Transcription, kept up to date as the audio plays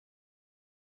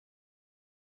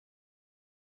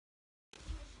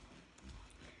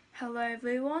Hello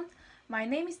everyone, my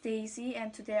name is Daisy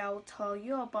and today I will tell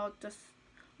you about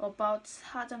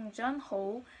사장전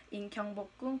Hall in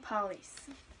경복궁 Palace.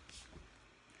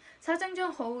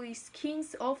 사장전 Hall is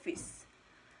king's office.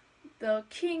 The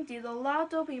king did a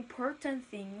lot of important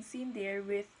things in there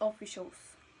with officials.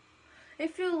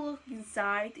 If you look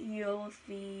inside, you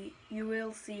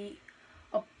will see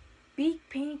a big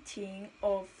painting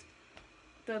of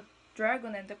the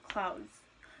dragon and the clouds.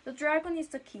 The dragon is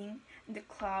the king and the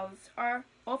clouds are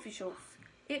officials.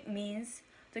 It means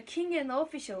the king and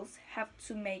officials have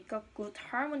to make a good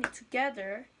harmony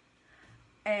together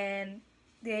and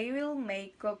they will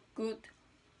make a good,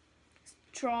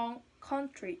 strong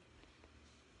country.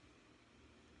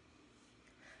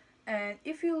 And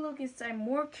if you look inside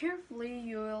more carefully,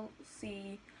 you will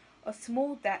see a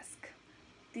small desk.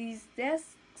 These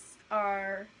desks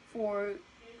are for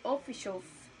officials.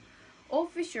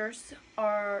 Officers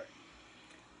are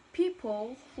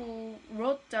people who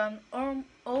wrote down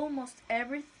almost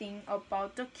everything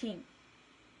about the king.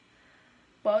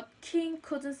 But king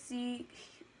couldn't see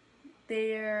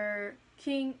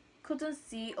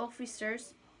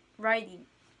officers writing.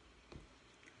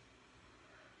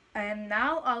 And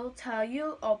now I will tell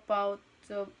you about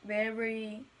the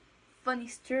very funny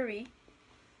story.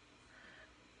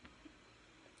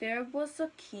 There was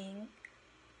a king.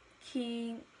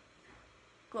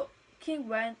 King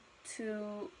went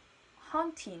to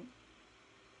hunting,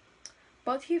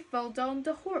 but he fell down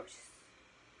the horse.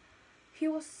 He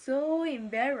was so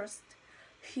embarrassed.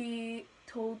 He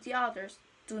told the others,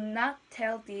 "Do not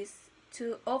tell this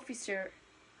to officer."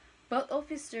 But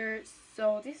officer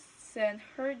saw this and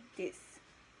heard this.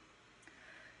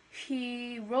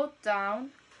 He wrote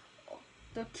down,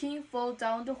 "The king fell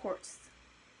down the horse."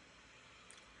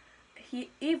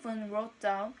 He even wrote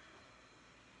down,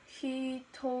 "He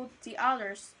told the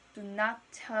others, do not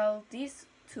tell this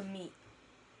to me."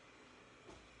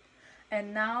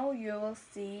 And now you will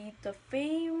see the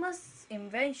famous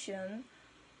invention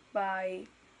by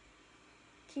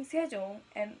King Sejong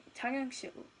and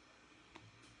장영실.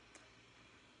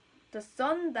 The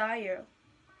sundial.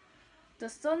 The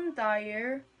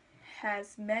sundial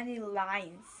has many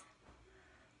lines.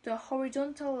 The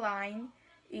horizontal line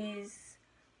is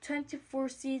 24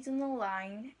 seasonal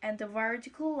line and the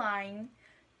vertical line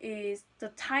is the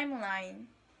timeline.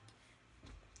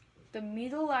 The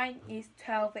middle line is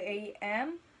 12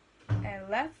 a.m. and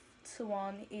left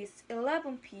one is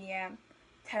 11 p.m.,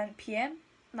 10 p.m.,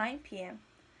 9 p.m.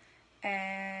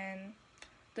 and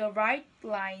the right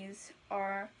lines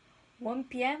are 1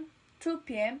 p.m., 2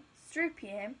 p.m., 3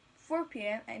 p.m., 4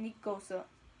 p.m. and it goes on.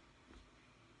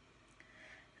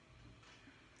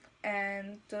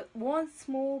 And the one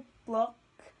small block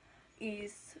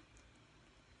is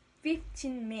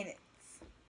 15 minutes.